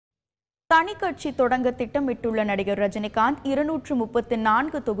தனி கட்சி தொடங்க திட்டமிட்டுள்ள நடிகர் ரஜினிகாந்த்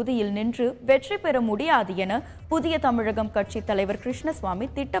 234 தொகுதியில் நின்று வெற்றி பெற முடியாது என புதிய தமிழகம் கட்சி தலைவர் கிருஷ்ணசுவாமி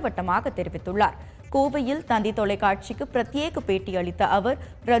திட்டவட்டமாக தெரிவித்துள்ளார். கோவையில் தந்தி தொலைக்காட்சிக்கு பிரத்யேக பேட்டி அளித்த அவர்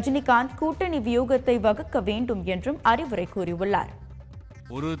ரஜினிகாந்த் கூட்டணி வியூகத்தை வகுக்க வேண்டும் என்றும் அறிவுரை கூறியுள்ளார்.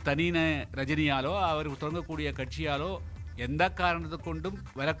 ஒரு தனின ரஜினியாலோ அவர் தொடங்கக்கூடிய கட்சியாலோ எந்த காரணத்தை கொண்டும்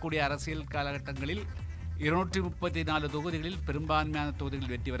வரக்கூடிய அரசியல் காலகட்டங்களில் 234 தொகுதிகளில் பெரும்பான்மையான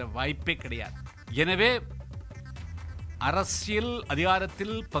தொகுதிகளில் வெற்றி பெற வாய்ப்பே கிடையாது. எனவே அரசியல்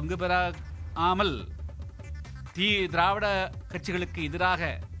அதிகாரத்தில் பங்கு பெறாமல் திராவிட கட்சிகளுக்கு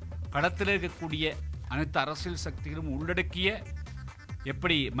எதிராக களத்தில் இருக்கக்கூடிய அனைத்து அரசியல் சக்திகளும் உள்ளடக்கிய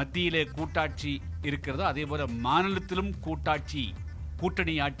எப்படி மத்தியிலே கூட்டாட்சி இருக்கிறதோ அதே போல மாநிலத்திலும்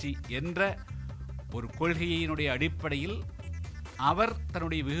கூட்டணி ஆட்சி என்ற ஒரு கொள்கையினுடைய அடிப்படையில் அவர்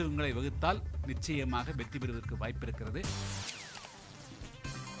தன்னுடைய வியூகங்களை வகுத்தால் நிச்சயமாக வெற்றி பெறுவதற்கு வாய்ப்பு இருக்கிறது.